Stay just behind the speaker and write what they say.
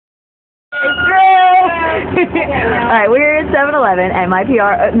Alright, we're at 7-Eleven, and my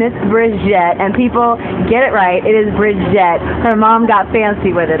PR, Miss Bridgette, and people, get it right, it is Bridgette. Her mom got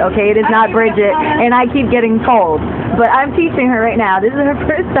fancy with it, okay? It is not Bridget, and I keep getting told. But I'm teaching her right now. This is her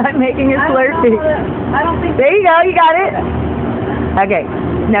first time making a slurpee. I don't think. There you go, you got it. Okay,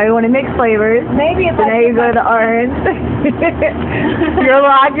 now we want to mix flavors. Maybe if So now you go to orange. You're a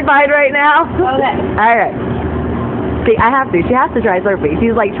little occupied right now? Okay. Alright. See, I have to. She has to try slurpee.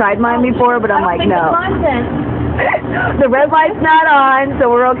 She's like tried mine before, but I'm like, no. The red light's not on,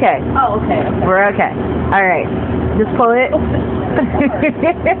 so we're okay. Oh, okay. We're okay. Alright. Just pull it.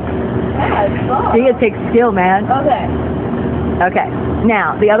 See, it takes skill, man. Okay. Okay.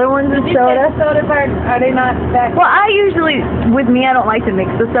 Now, the other one's is soda. Sodas are they not that? Well, I usually, with me, I don't like to mix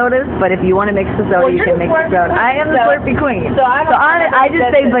the sodas, but if you want to mix the soda, you can mix the soda. I am the Slurpee queen. So I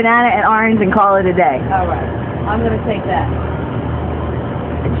just say banana and orange and call it a day. All right. I'm going to take that.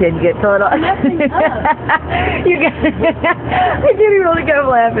 Should you get fill it up? You get I can't even really get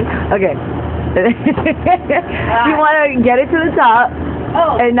laughing. Okay. You want to get it to the top.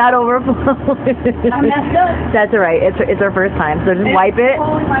 Oh. And not overflow. I messed up. That's alright. It's our first time. So just wipe it.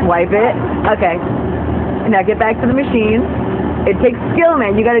 Wipe it. Okay. Now get back to the machine. It takes skill,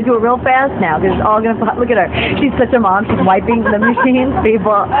 man. You got to do it real fast now because it's all going to... Look at her. She's such a mom. She's wiping the machine,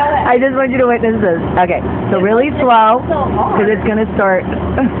 people. I just want you to witness this. Okay. So really slow because it's going to start...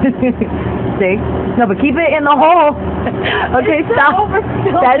 See? No, but keep it in the hole. Okay, stop.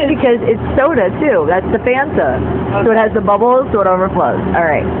 That's because it's soda, too. That's the Fanta. So it has the bubbles, so it overflows. All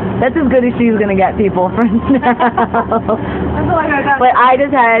right. That's as good as she's going to get, people, for now. But I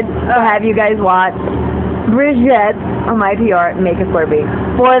just had to have you guys watch Bridgette on my PR make a slurpee.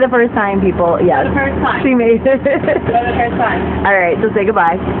 For the first time, people. Yes. For the first time. She made it. For the first time. All right, so say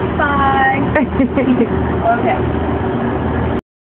goodbye. Bye. Okay.